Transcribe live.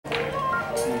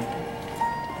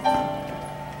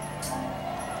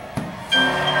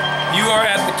You are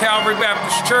at the Calvary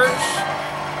Baptist Church.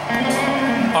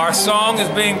 Our song is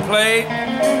being played,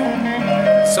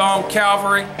 song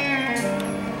Calvary.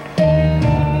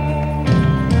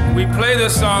 We play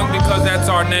this song because that's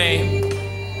our name,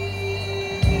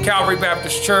 Calvary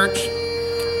Baptist Church.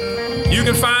 You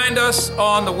can find us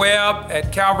on the web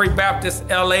at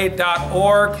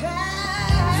calvarybaptistla.org.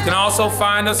 You can also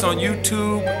find us on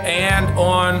YouTube and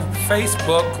on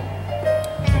Facebook.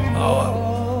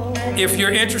 If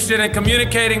you're interested in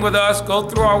communicating with us, go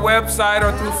through our website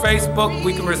or through Facebook.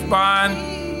 We can respond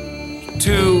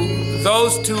to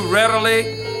those two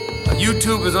readily.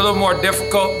 YouTube is a little more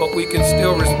difficult, but we can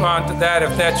still respond to that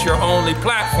if that's your only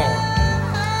platform.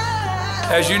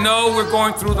 As you know, we're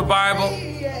going through the Bible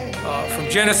from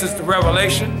Genesis to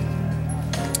Revelation,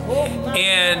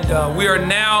 and we are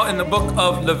now in the book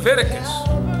of Leviticus.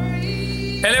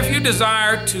 And if you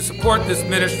desire to support this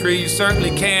ministry, you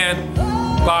certainly can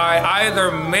by either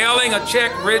mailing a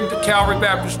check written to Calvary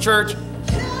Baptist Church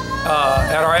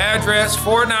at our address,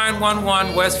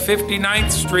 4911 West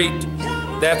 59th Street.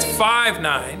 That's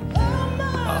 59.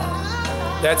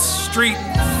 That's Street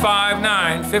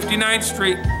 59, 59th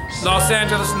Street, Los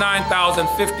Angeles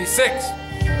 9056.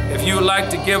 If you would like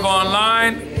to give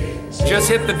online, just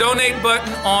hit the donate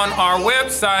button on our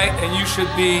website and you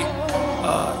should be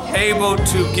able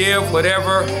to give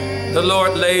whatever the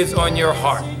Lord lays on your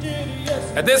heart.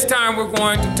 At this time, we're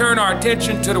going to turn our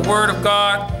attention to the Word of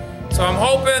God. So I'm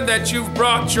hoping that you've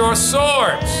brought your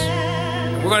swords.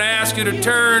 We're going to ask you to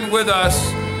turn with us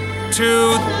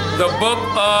to the book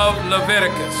of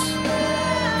Leviticus.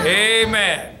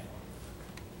 Amen.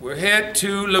 We're headed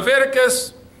to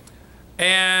Leviticus,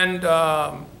 and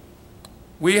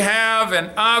we have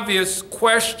an obvious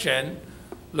question.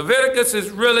 Leviticus is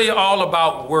really all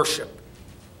about worship.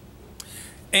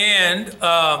 And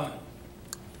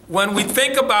when we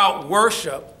think about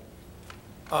worship,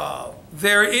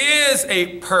 there is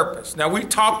a purpose. Now, we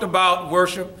talked about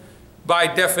worship by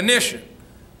definition.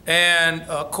 And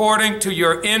according to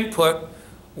your input,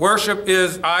 worship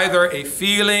is either a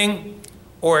feeling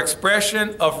or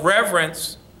expression of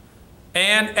reverence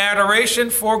and adoration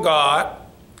for God,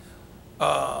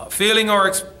 feeling or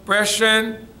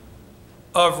expression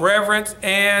of reverence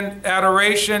and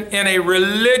adoration in a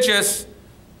religious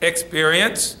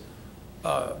experience,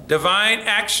 divine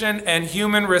action and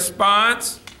human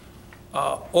response,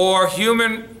 or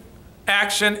human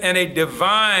action and a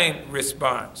divine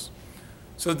response.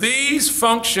 So these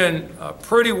function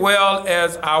pretty well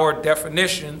as our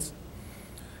definitions.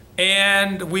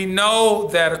 And we know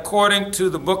that according to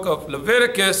the book of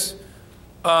Leviticus,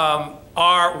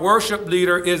 our worship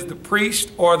leader is the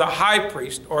priest or the high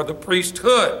priest or the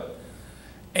priesthood.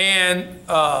 And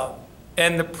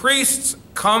the priests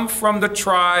come from the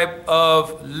tribe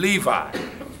of Levi.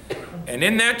 And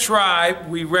in that tribe,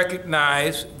 we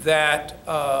recognize that,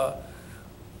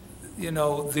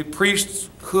 the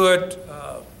priesthood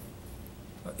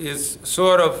is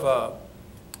sort of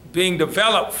being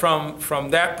developed from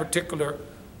that particular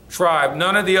tribe.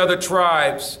 None of the other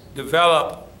tribes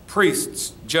develop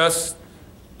priests, just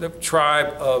the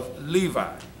tribe of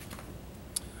Levi.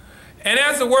 And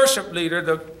as the worship leader,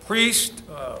 the priest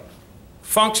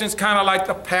functions kind of like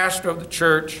the pastor of the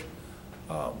church,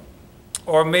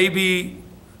 or maybe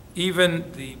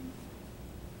even the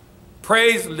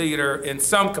praise leader in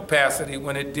some capacity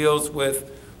when it deals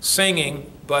with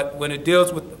singing, but when it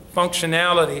deals with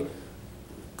functionality,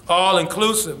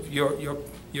 all-inclusive,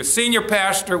 your senior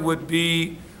pastor would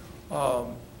be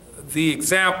the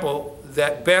example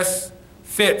that best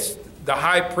fits the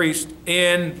high priest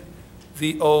in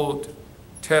the Old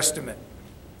Testament.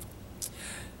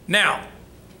 Now,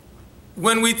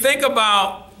 when we think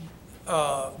about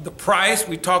the price,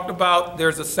 we talked about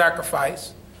there's a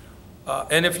sacrifice.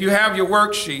 And if you have your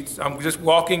worksheets, I'm just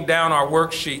walking down our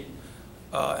worksheet,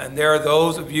 and there are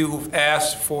those of you who've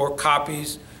asked for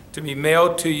copies to be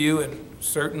mailed to you, and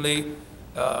certainly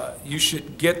you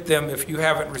should get them. If you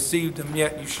haven't received them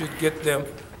yet, you should get them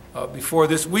before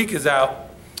this week is out.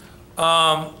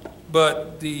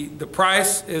 But the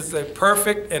price is a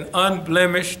perfect and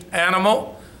unblemished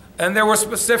animal, and there were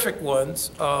specific ones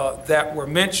that were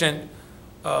mentioned.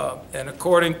 And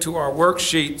according to our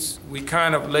worksheets, we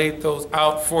kind of laid those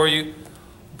out for you.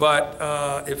 But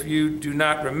if you do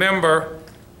not remember,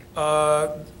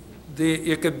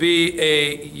 it could be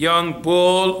a young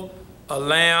bull, a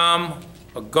lamb,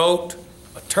 a goat,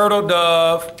 a turtle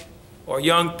dove, or a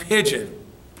young pigeon.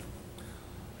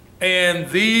 And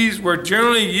these were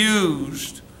generally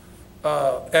used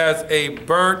as a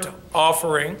burnt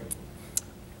offering.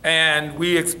 And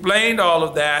we explained all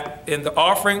of that in the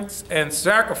offerings and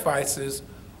sacrifices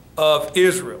of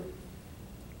Israel.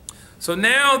 So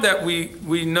now that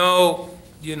we know,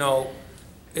 you know,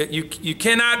 you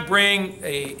cannot bring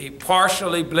a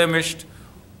partially blemished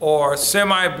or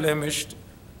semi-blemished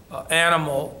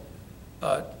animal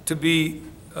to be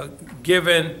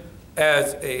given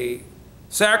as a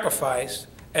sacrifice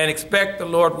and expect the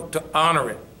Lord to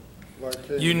honor it.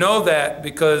 You know that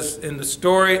because in the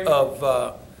story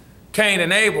of Cain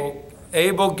and Abel,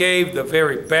 Abel gave the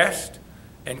very best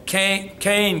and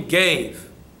Cain gave.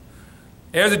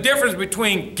 There's a difference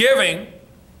between giving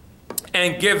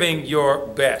and giving your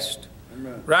best.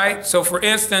 Amen. Right? So for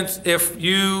instance, if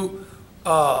you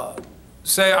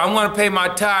say, I'm going to pay my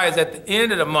tithes at the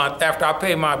end of the month after I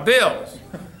pay my bills,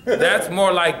 that's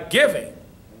more like giving.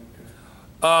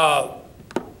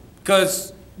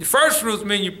 Because the first fruits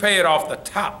mean you pay it off the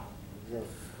top.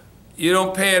 You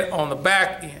don't pay it on the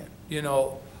back end, you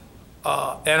know.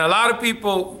 And a lot of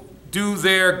people do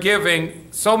their giving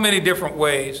so many different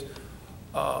ways.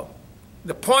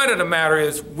 The point of the matter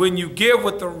is when you give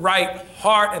with the right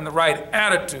heart and the right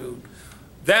attitude,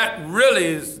 that really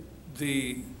is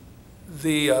the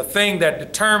thing that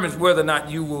determines whether or not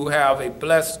you will have a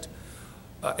blessed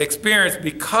experience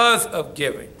because of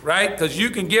giving, right? Because you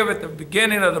can give at the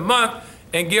beginning of the month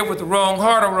and give with the wrong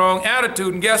heart or wrong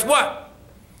attitude, and guess what?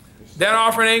 That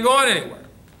offering ain't going anywhere.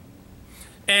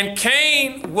 And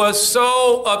Cain was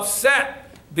so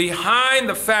upset behind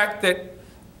the fact that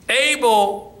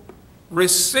Abel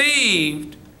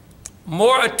received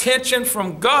more attention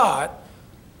from God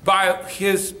by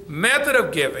his method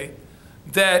of giving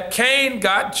that Cain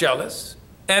got jealous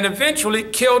and eventually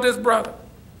killed his brother.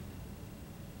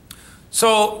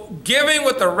 So giving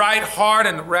with the right heart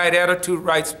and the right attitude,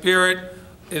 right spirit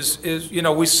is you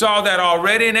know, we saw that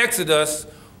already in Exodus.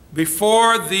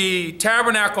 Before the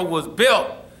tabernacle was built,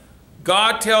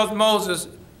 God tells Moses,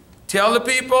 tell the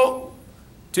people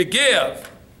to give.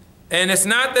 And it's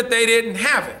not that they didn't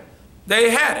have it. They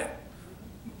had it.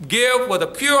 Give with a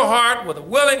pure heart, with a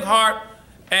willing heart,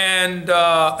 and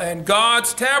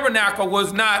God's tabernacle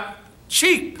was not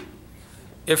cheap.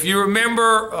 If you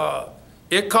remember,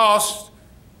 it cost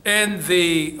in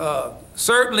the,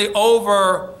 certainly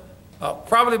over,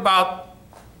 probably about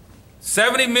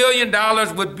 $70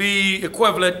 million would be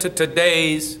equivalent to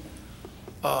today's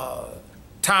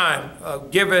time,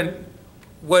 given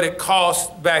what it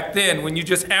cost back then. When you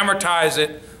just amortize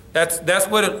it, that's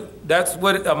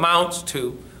what it amounts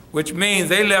to, which means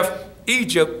they left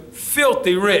Egypt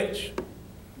filthy rich.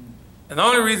 And the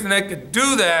only reason they could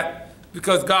do that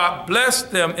because God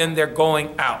blessed them in their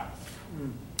going out.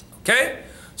 Okay?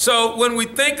 So when we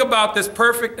think about this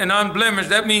perfect and unblemished,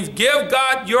 that means give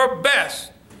God your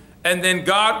best, and then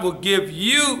God will give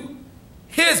you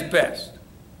his best.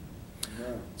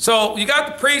 So you got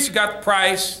the priest, you got the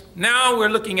price. Now we're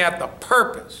looking at the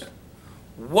purpose.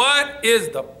 What is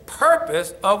the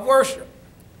purpose of worship?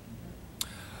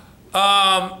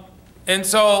 And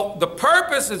so the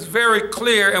purpose is very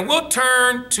clear, and we'll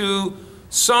turn to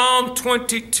Psalm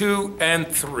 22 and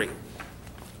 3.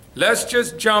 Let's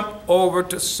just jump over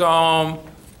to Psalm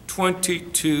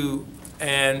 22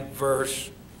 and verse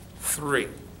 3.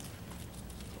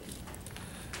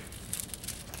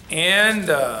 And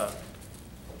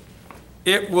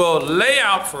it will lay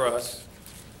out for us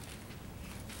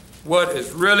what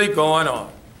is really going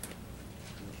on.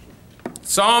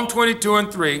 Psalm 22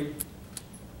 and 3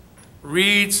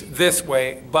 reads this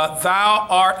way, "But thou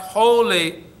art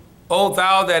holy, O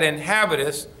thou that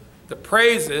inhabitest the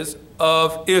praises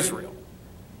of Israel."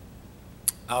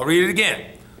 I'll read it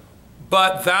again.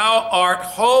 "But thou art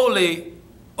holy,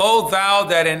 O thou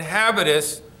that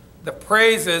inhabitest the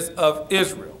praises of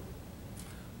Israel."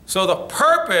 So the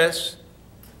purpose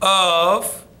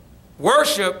of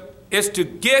worship is to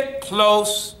get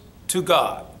close to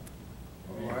God.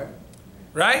 All right?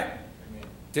 Right?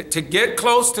 To get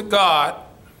close to God,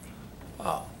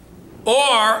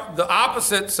 or the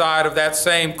opposite side of that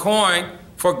same coin,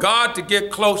 for God to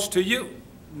get close to you.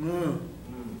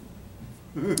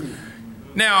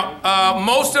 Now,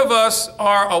 most of us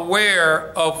are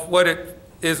aware of what it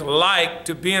is like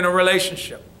to be in a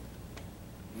relationship.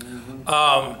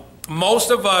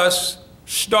 Most of us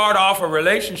start off a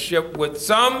relationship with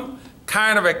some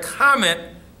kind of a comment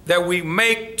that we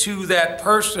make to that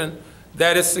person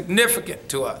that is significant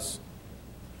to us.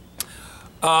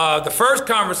 The first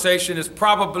conversation is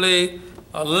probably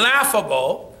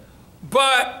laughable,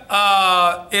 but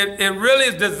it really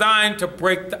is designed to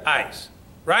break the ice,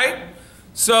 right?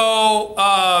 So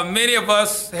many of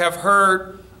us have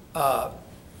heard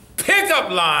pickup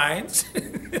lines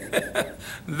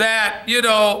that, you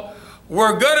know,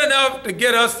 were good enough to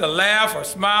get us to laugh or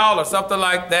smile or something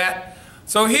like that.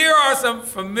 So here are some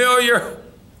familiar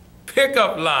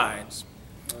pickup lines,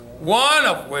 one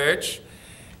of which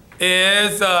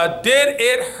is, did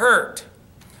it hurt?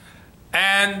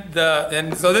 And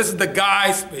so this is the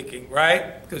guy speaking,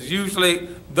 right? Because usually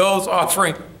those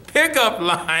offering pickup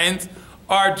lines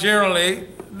are generally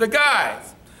the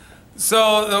guys.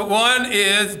 So the one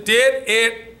is, did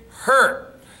it hurt?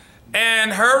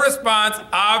 And her response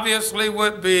obviously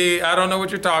would be, I don't know what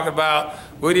you're talking about.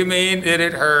 What do you mean, did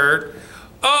it hurt?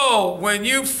 Oh, when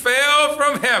you fell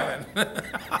from heaven.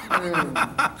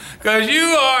 Because you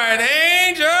are an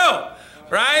angel.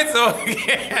 Right? So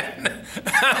again,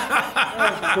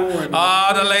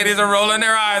 the ladies are rolling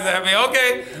their eyes at me.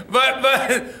 Okay,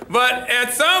 but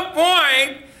at some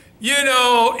point, you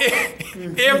know,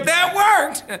 if that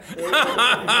worked,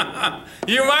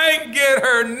 you might get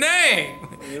her name.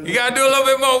 You got to do a little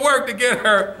bit more work to get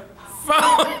her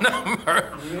phone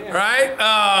number,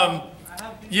 right?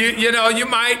 You know, you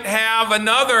might have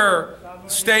another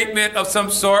statement of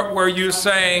some sort where you're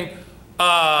saying,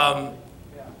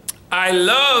 I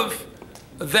love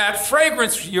that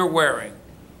fragrance you're wearing.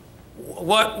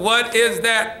 What is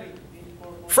that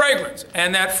fragrance?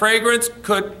 And that fragrance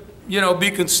could, you know,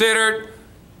 be considered,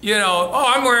 you know,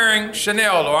 oh, I'm wearing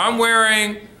Chanel, or I'm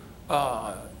wearing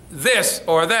this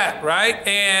or that, right?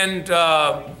 And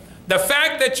the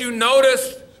fact that you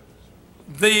notice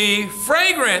the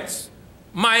fragrance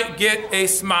might get a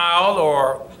smile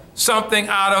or something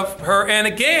out of her. And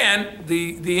again,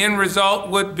 the end result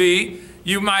would be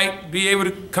you might be able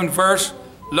to converse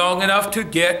long enough to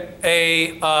get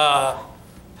a,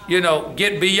 you know,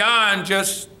 get beyond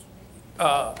just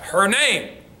her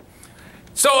name.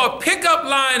 So a pickup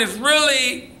line is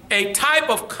really a type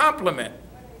of compliment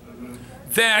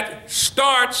that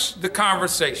starts the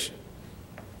conversation.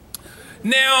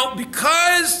 Now,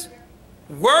 because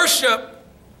worship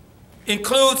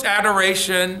includes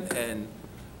adoration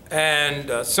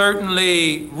and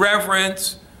certainly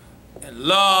reverence and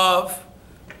love,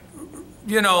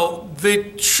 you know,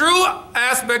 the true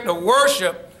aspect of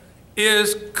worship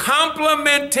is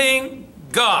complimenting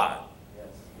God.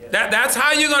 That's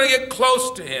how you're going to get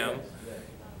close to him,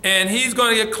 and he's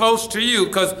going to get close to you.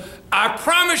 Because I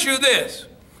promise you this,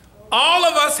 all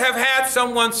of us have had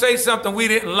someone say something we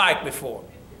didn't like before,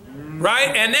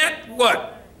 right? And that,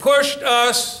 what, pushed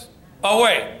us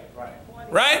away,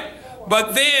 right?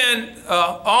 But then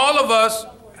all of us,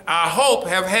 I hope,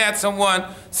 have had someone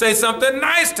say something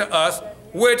nice to us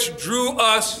which drew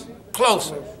us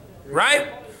closer, right?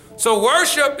 So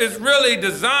worship is really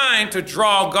designed to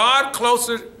draw God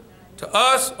closer to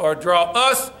us or draw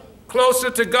us closer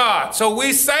to God. So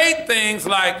we say things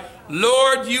like,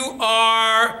 Lord, you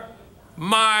are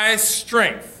my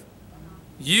strength.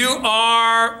 You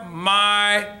are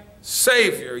my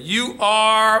Savior. You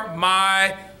are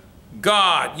my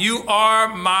God. You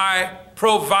are my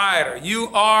provider. You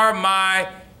are my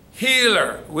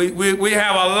healer. We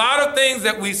have a lot of things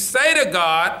that we say to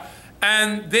God,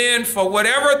 and then for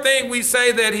whatever thing we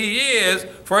say that he is,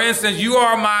 for instance, you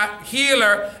are my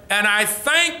healer, and I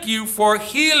thank you for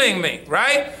healing me,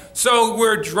 right? So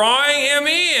we're drawing him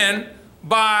in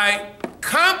by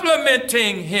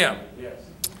complimenting him,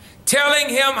 telling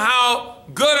him how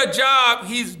good a job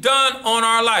he's done on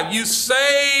our life. You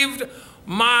saved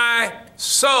my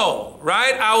soul,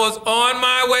 right? I was on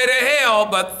my way to hell,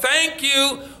 but thank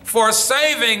you for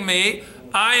saving me.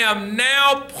 I am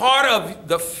now part of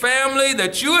the family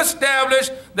that you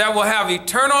established that will have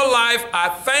eternal life. I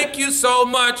thank you so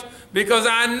much because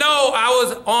I know I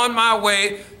was on my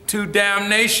way to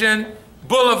Damnation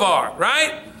Boulevard,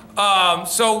 right?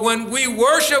 So when we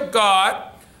worship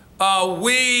God,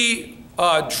 we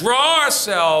draw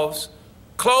ourselves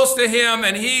close to him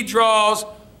and he draws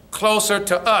closer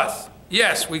to us.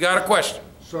 Yes, we got a question.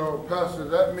 So, Pastor,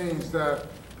 that means that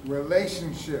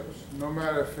relationships, no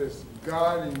matter if it's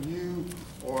God and you,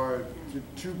 or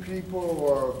two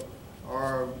people,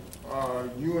 or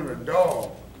you and a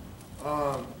dog,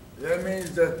 that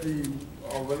means that the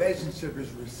relationship is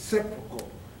reciprocal,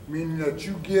 meaning that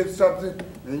you give something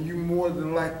and you more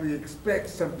than likely expect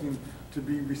something to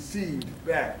be received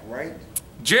back, right?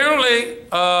 Generally,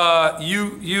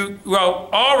 well,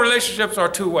 all relationships are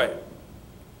two-way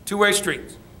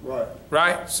streets. Right.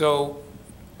 Right? So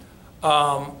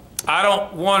I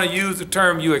don't want to use the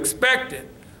term you expected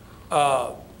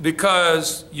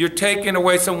because you're taking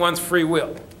away someone's free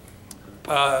will.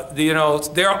 You know,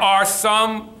 there are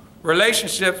some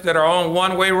relationships that are on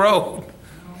one-way road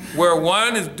where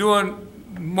one is doing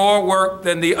more work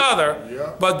than the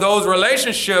other, but those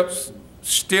relationships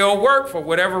still work for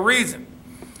whatever reason.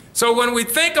 So when we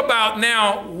think about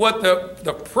now what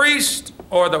the priest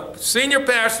or the senior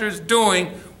pastor is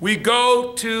doing, we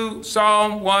go to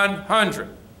Psalm 100.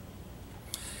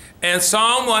 And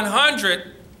Psalm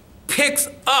 100 picks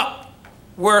up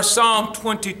where Psalm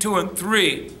 22 and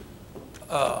 3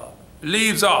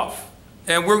 leaves off.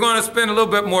 And we're going to spend a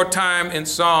little bit more time in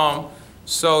Psalm,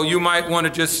 so you might want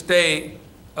to just stay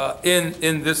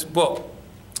in this book.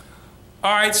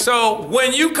 All right, so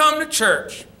when you come to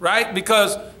church, right,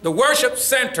 because the worship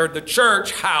center, the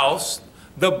church house,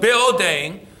 the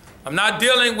building, I'm not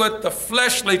dealing with the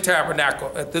fleshly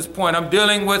tabernacle at this point. I'm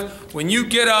dealing with when you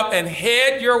get up and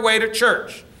head your way to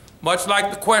church, much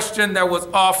like the question that was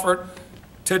offered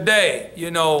today. You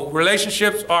know,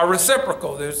 relationships are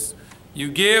reciprocal.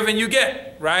 You give and you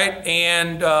get, right?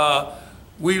 And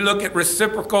we look at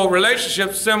reciprocal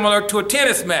relationships similar to a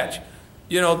tennis match.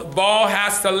 You know, the ball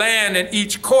has to land in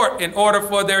each court in order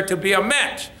for there to be a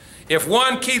match. If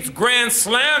one keeps grand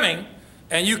slamming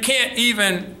and you can't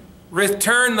even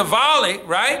return the volley,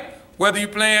 right? Whether you're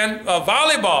playing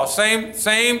volleyball,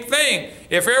 same thing.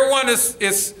 If everyone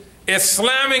is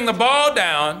slamming the ball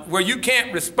down where you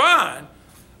can't respond,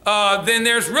 then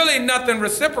there's really nothing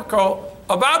reciprocal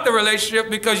about the relationship,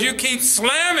 because you keep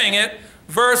slamming it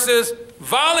versus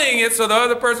volleying it so the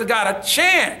other person got a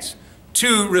chance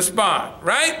to respond,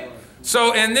 right?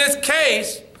 So in this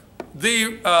case,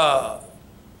 the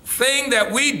thing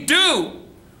that we do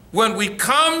when we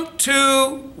come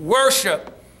to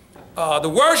worship, the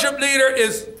worship leader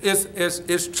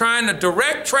is trying to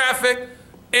direct traffic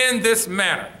in this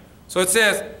manner. So it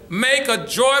says, make a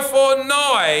joyful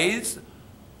noise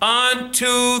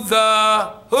unto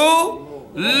the who?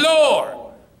 Lord.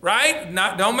 Right?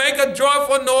 Don't make a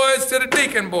joyful noise to the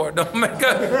deacon board. Don't make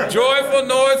a joyful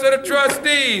noise to the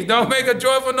trustees. Don't make a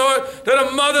joyful noise to the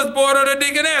mother's board or the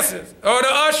deaconesses or the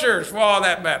ushers, for all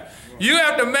that matter. You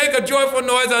have to make a joyful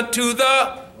noise unto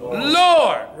the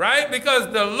Lord, right? Because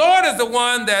the Lord is the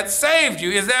one that saved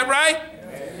you. Is that right?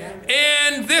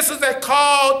 And this is a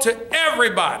call to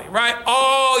everybody, right?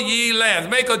 All ye lands.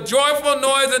 Make a joyful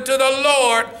noise unto the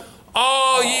Lord,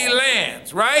 all ye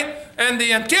lands, right? And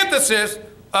the antithesis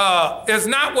is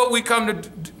not what we come to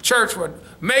church for.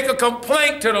 Make a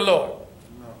complaint to the Lord.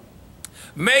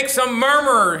 Make some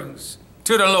murmurings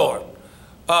to the Lord.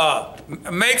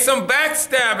 Make some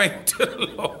backstabbing to the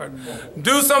Lord.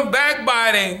 Do some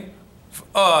backbiting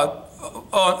to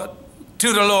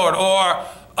the Lord, or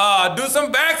do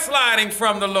some backsliding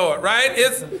from the Lord, right?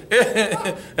 There's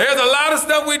a lot of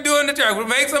stuff we do in the church. We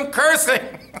make some cursing.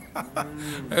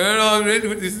 You know,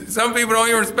 some people don't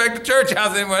even respect the church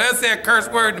house anymore. They'll say a curse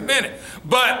word in a minute.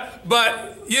 But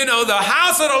you know, the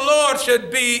house of the Lord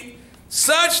should be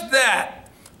such that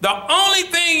the only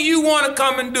thing you want to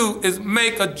come and do is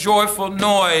make a joyful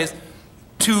noise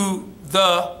to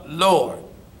the Lord.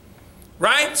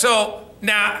 Right? So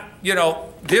now, you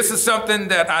know, this is something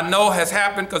that I know has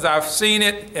happened because I've seen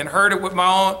it and heard it with my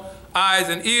own eyes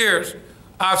and ears.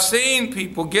 I've seen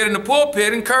people get in the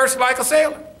pulpit and curse like a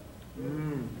sailor.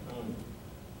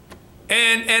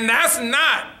 And that's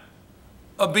not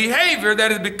a behavior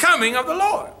that is becoming of the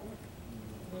Lord.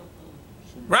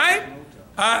 Right?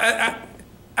 I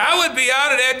would be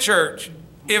out of that church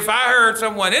if I heard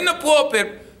someone in the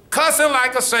pulpit cussing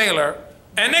like a sailor,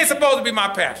 and they're supposed to be my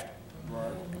pastor.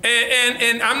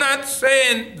 And I'm not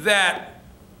saying that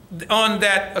on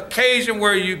that occasion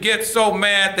where you get so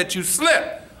mad that you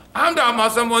slip. I'm talking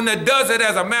about someone that does it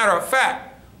as a matter of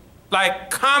fact, like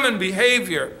common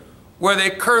behavior where they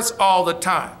curse all the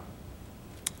time.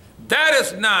 That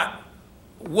is not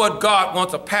what God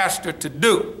wants a pastor to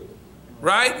do,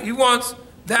 right? He wants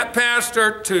that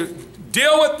pastor to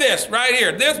deal with this right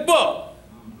here, this book.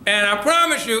 And I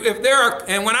promise you, if there are,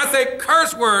 and when I say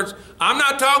curse words, I'm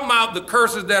not talking about the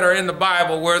curses that are in the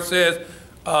Bible where it says,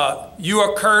 you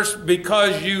are cursed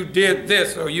because you did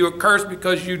this, or you are cursed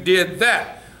because you did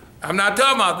that. I'm not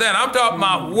talking about that. I'm talking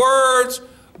about words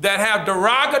that have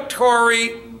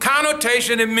derogatory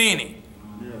connotation and meaning.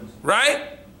 Yes. Right?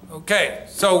 Okay.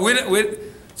 So we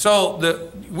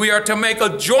are to make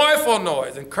a joyful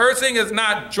noise, and cursing is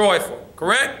not joyful.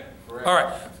 Correct? Correct. All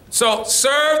right. So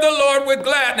serve the Lord with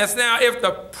gladness. Now, if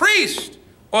the priest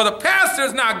or the pastor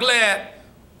is not glad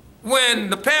when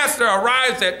the pastor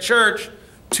arrives at church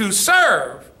to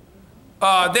serve,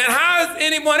 then how is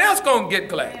anyone else going to get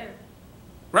glad?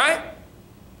 Right?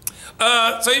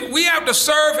 So we have to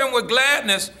serve him with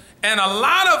gladness. And a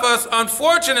lot of us,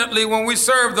 unfortunately, when we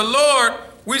serve the Lord,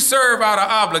 we serve out of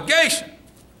obligation.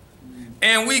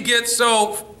 And we get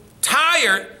so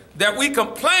tired that we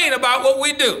complain about what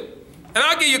we do. And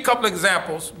I'll give you a couple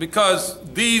examples because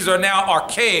these are now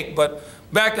archaic, but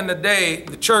back in the day,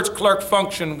 the church clerk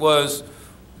function was,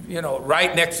 you know,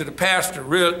 right next to the pastor.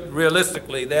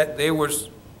 Realistically, that they were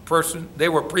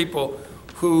people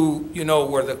who, you know,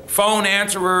 were the phone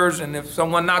answerers, and if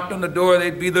someone knocked on the door,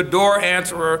 they'd be the door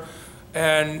answerer.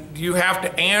 And you have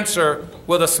to answer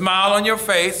with a smile on your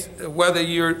face, whether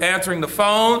you're answering the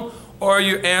phone or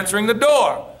you're answering the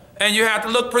door. And you have to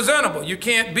look presentable. You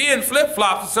can't be in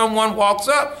flip-flops if someone walks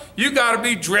up. You got to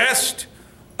be dressed,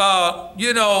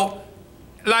 you know,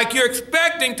 like you're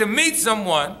expecting to meet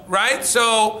someone, right?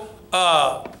 So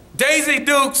Daisy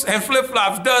Dukes and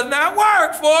flip-flops does not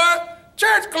work for a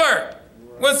church clerk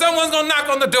when someone's going to knock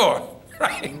on the door,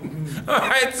 right? All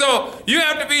right, so you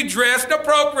have to be dressed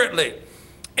appropriately.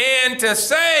 And to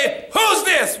say, who's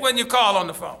this, when you call on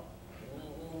the phone.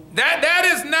 That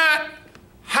is not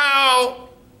how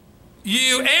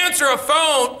you answer a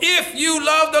phone if you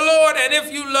love the Lord and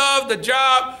if you love the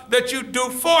job that you do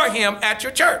for him at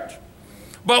your church.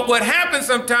 But what happens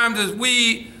sometimes is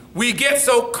we get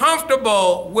so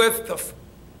comfortable with the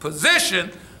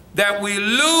position that we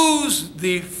lose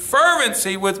the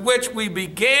fervency with which we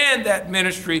began that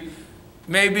ministry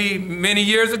maybe many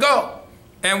years ago.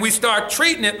 And we start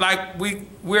treating it like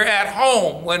we're at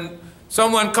home when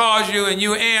someone calls you and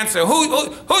you answer. Who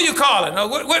you calling?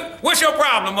 What's your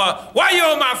problem? Why you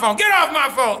on my phone? Get off my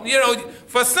phone. You know,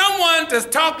 for someone to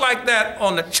talk like that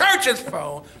on the church's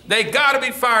phone, they got to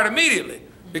be fired immediately,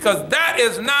 because that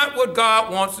is not what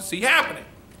God wants to see happening,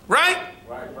 right?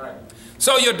 Right.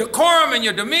 So your decorum and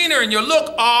your demeanor and your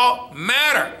look all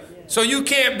matter. So you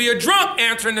can't be a drunk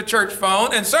answering the church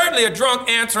phone, and certainly a drunk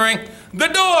answering the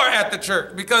door at the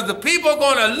church, because the people are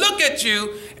going to look at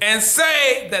you and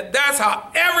say that that's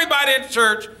how everybody in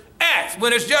church acts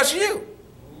when it's just you.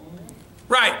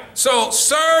 Right. So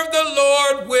serve the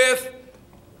Lord with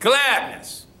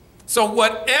gladness. So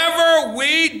whatever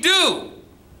we do,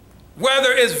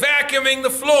 whether it's vacuuming the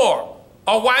floor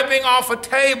or wiping off a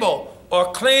table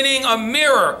or cleaning a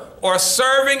mirror or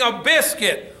serving a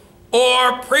biscuit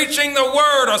or preaching the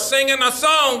word or singing a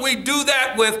song, we do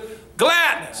that with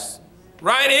gladness,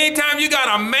 right? Anytime you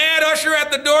got a mad usher at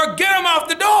the door, get him off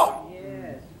the door.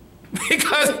 Yes.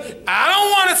 Because I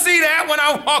don't want to see that when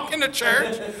I walk into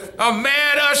church. A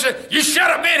mad usher, you should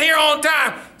have been here on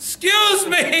time. Excuse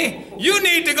me, you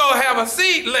need to go have a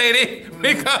seat, lady,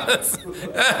 because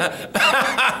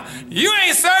you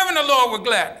ain't serving the Lord with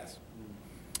gladness.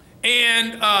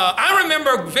 And I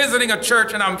remember visiting a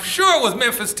church, and I'm sure it was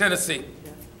Memphis, Tennessee.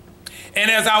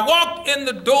 And as I walked in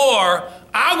the door,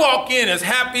 I walk in as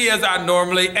happy as I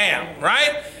normally am,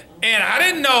 right? And I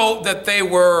didn't know that they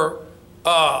were,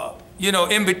 you know,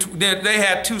 in between. They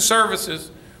had two services,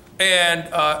 and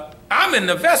I'm in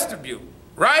the vestibule,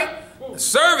 right? The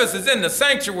service is in the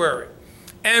sanctuary.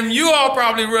 And you all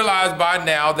probably realize by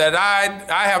now that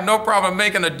I have no problem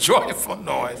making a joyful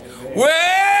noise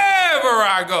wherever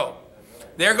I go.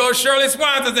 There goes Shirley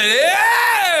Swanson saying,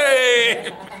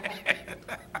 hey!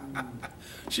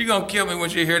 She's going to kill me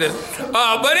when she hears this.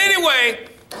 But anyway,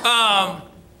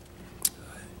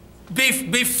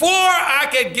 before I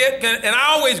could get, and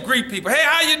I always greet people, hey,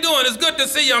 how you doing? It's good to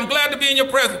see you. I'm glad to be in your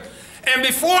presence. And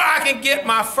before I can get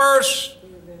my first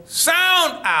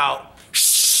sound out,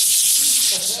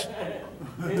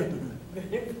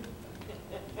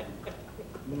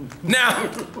 now,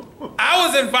 I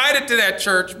was invited to that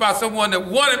church by someone that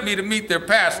wanted me to meet their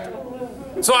pastor.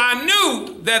 So I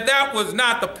knew that that was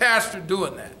not the pastor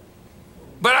doing that.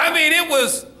 But I mean, it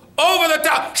was over the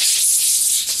top.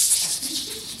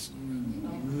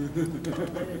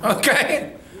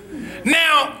 Okay?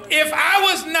 Now, if I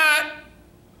was not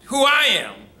who I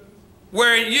am,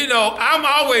 where, you know, I'm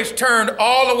always turned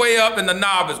all the way up and the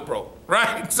knob is broke,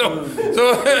 right? So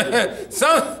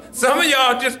some of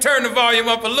y'all just turn the volume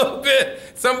up a little bit.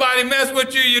 Somebody mess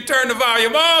with you, you turn the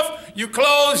volume off, you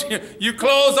close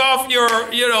off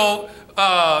your, you know,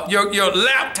 your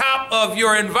laptop of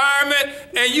your environment,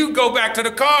 and you go back to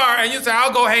the car and you say,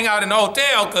 I'll go hang out in the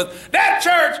hotel because that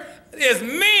church is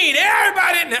mean.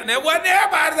 Everybody, there wasn't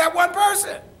everybody, that one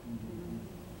person.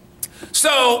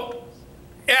 So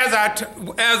as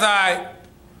I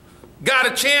got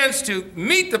a chance to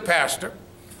meet the pastor,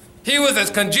 he was as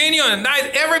congenial and nice.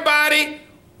 Everybody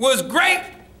was great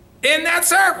in that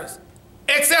service,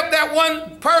 except that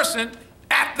one person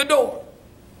at the door.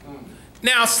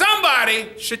 Now,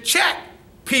 somebody should check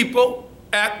people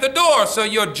at the door. So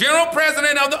your general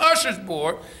president of the ushers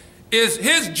board, is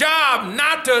his job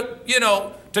not to, you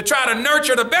know, to try to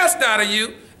nurture the best out of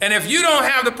you. And if you don't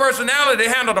have the personality to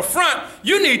handle the front,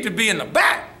 you need to be in the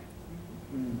back.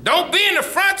 Don't be in the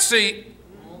front seat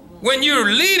when you're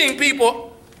leading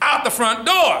people out the front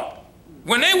door.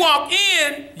 When they walk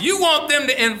in, you want them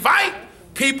to invite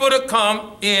people to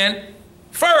come in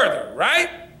further, right?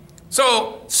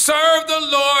 So serve the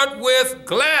Lord with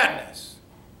gladness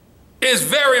is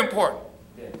very important.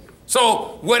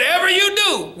 So whatever you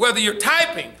do, whether you're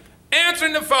typing,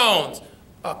 answering the phones,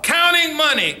 counting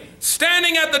money,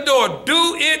 standing at the door,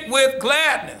 do it with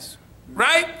gladness,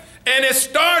 right? And it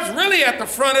starts really at the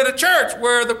front of the church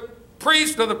where the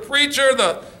priest or the preacher,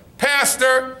 the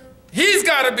pastor, he's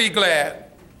got to be glad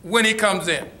when he comes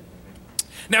in.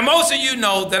 Now, most of you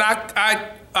know that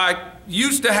I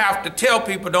used to have to tell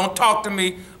people, don't talk to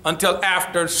me until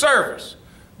after service,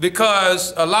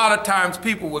 because a lot of times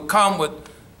people would come with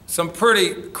some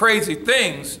pretty crazy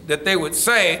things that they would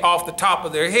say off the top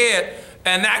of their head,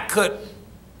 and that could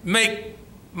make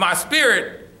my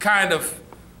spirit kind of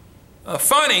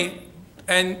funny,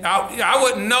 and I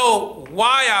wouldn't know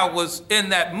why I was in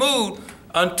that mood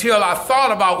until I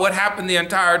thought about what happened the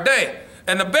entire day.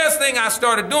 And the best thing I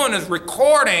started doing is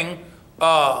recording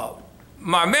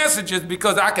my messages,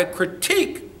 because I could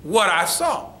critique what I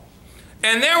saw.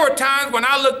 And there were times when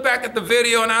I looked back at the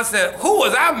video and I said, who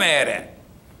was I mad at?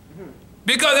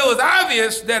 Because it was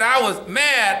obvious that I was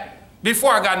mad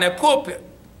before I got in that pulpit.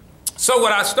 So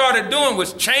what I started doing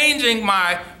was changing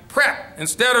my prep.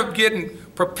 Instead of getting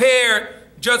prepared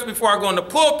just before I go in the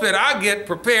pulpit, I get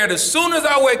prepared as soon as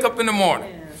I wake up in the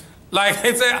morning. Like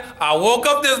they say, I woke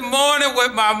up this morning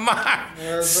with my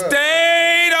mind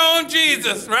stayed on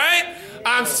Jesus, right?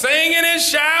 I'm singing and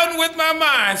shouting with my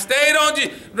mind, stayed on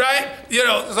Jesus, right? You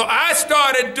know, so I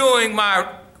started doing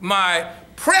my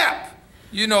prep,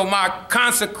 you know, my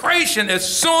consecration as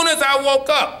soon as I woke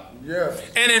up. Yes.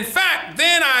 And in fact,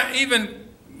 then I even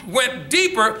went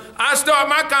deeper. I start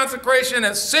my consecration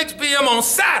at 6 p.m. on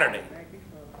Saturday.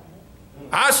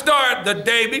 I start the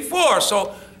day before.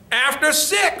 So after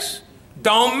 6,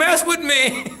 don't mess with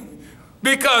me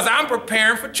because I'm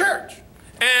preparing for church.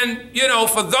 And, you know,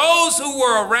 for those who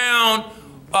were around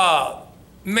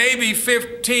maybe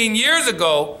 15 years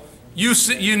ago,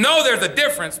 you know there's a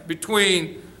difference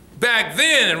between back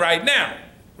then and right now,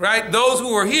 right? Those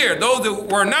who were here, those who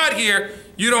were not here,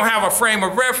 you don't have a frame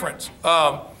of reference.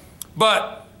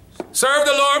 But serve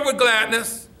the Lord with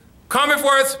gladness, come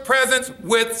before his presence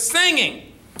with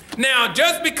singing. Now,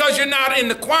 just because you're not in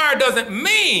the choir doesn't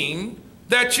mean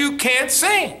that you can't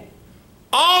sing.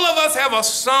 All of us have a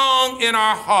song in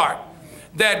our heart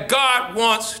that God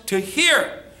wants to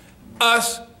hear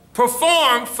us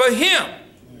perform for him.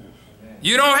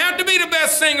 You don't have to be the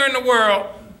best singer in the world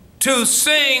to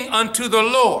sing unto the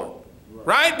Lord,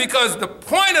 right? Because the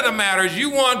point of the matter is you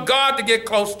want God to get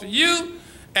close to you,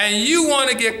 and you want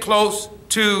to get close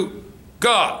to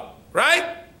God,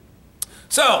 right?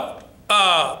 So,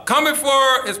 come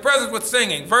before his presence with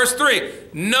singing. Verse 3,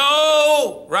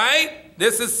 no, right?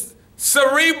 This is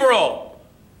cerebral,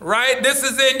 right? This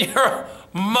is in your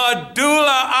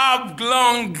medulla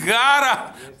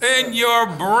oblongata, in your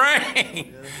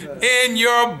brain, in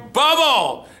your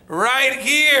bubble, right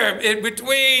here, in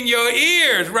between your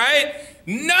ears, right?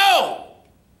 No,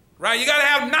 right? You got to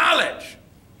have knowledge,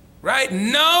 right?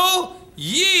 Know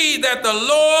ye that the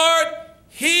Lord,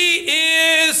 he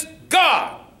is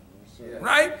God.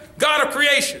 Right? God of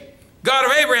creation, God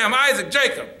of Abraham, Isaac,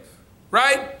 Jacob,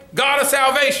 right? God of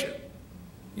salvation,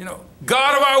 you know,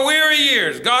 God of our weary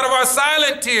years, God of our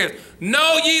silent tears.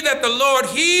 Know ye that the Lord,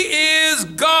 he is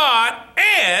God,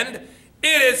 and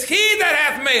it is he that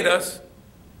hath made us,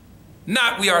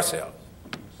 not we ourselves.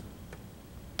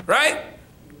 Right?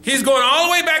 He's going all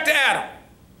the way back to Adam.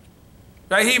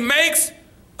 Right? He makes him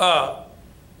a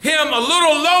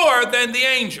little lower than the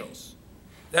angels.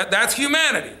 That's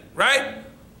humanity. Right?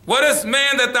 What is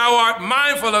man that thou art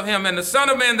mindful of him, and the son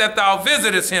of man that thou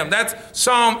visitest him? That's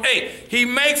Psalm 8. He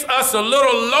makes us a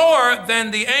little lower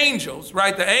than the angels,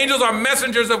 right? The angels are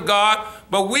messengers of God,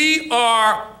 but we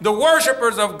are the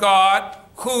worshipers of God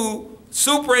who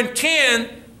superintend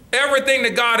everything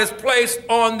that God has placed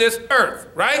on this earth,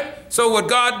 right? So what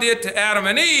God did to Adam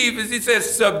and Eve is he says,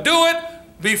 subdue it,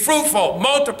 be fruitful,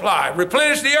 multiply,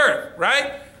 replenish the earth,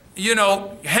 right? You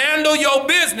know, handle your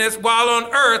business while on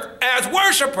earth as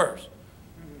worshipers.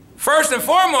 First and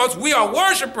foremost, we are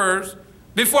worshipers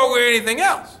before we're anything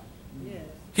else. Yes.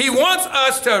 He wants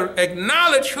us to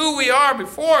acknowledge who we are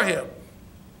before him.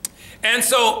 And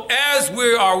so as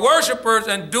we are worshipers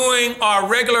and doing our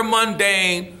regular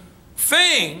mundane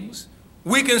things,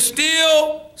 we can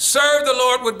still serve the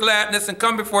Lord with gladness and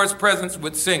come before his presence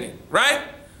with singing, right?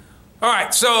 All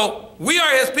right, so we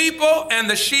are his people and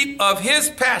the sheep of his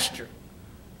pasture,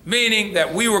 meaning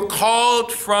that we were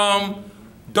called from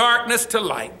darkness to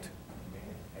light,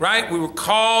 right? We were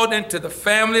called into the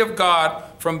family of God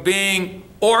from being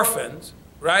orphans,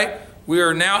 right? We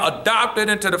are now adopted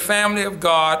into the family of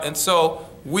God, and so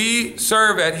we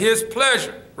serve at his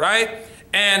pleasure, right?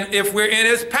 And if we're in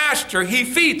his pasture, he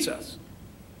feeds us.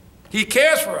 He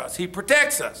cares for us. He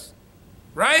protects us,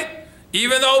 right?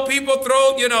 Even though people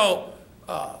throw,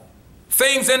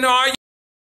 things into our